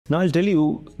Now I'll tell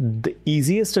you the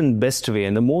easiest and best way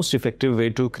and the most effective way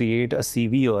to create a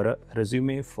CV or a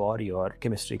resume for your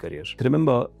chemistry career.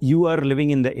 Remember, you are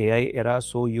living in the AI era,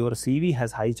 so your CV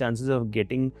has high chances of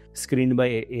getting screened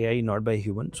by AI, not by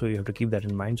human. So you have to keep that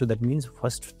in mind. So that means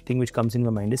first thing which comes in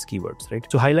your mind is keywords, right?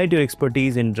 So highlight your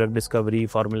expertise in drug discovery,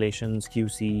 formulations,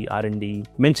 QC, R&D.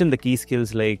 Mention the key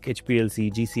skills like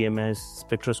HPLC, GCMS,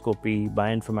 spectroscopy,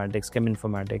 bioinformatics,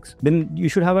 cheminformatics. Then you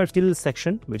should have a skills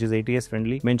section, which is ATS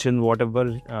friendly. Mention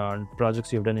whatever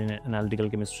projects you've done in analytical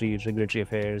chemistry, regulatory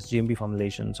affairs, GMP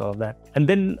formulations, all of that. And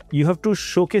then you have to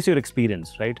showcase your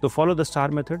experience, right? So follow the STAR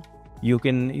method. You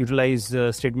can utilize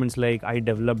statements like, I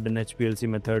developed an HPLC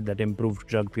method that improved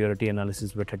drug purity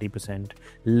analysis by 30%,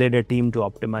 led a team to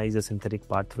optimize a synthetic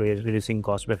pathway, reducing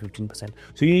cost by 15%.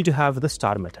 So you need to have the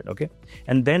STAR method, okay?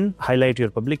 And then highlight your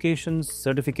publications,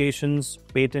 certifications,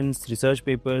 patents, research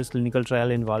papers, clinical trial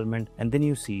involvement, and then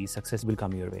you see success will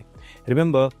come your way.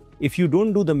 Remember, if you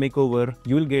don't do the makeover,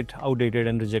 you will get outdated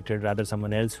and rejected, rather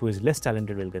someone else who is less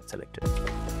talented will get selected.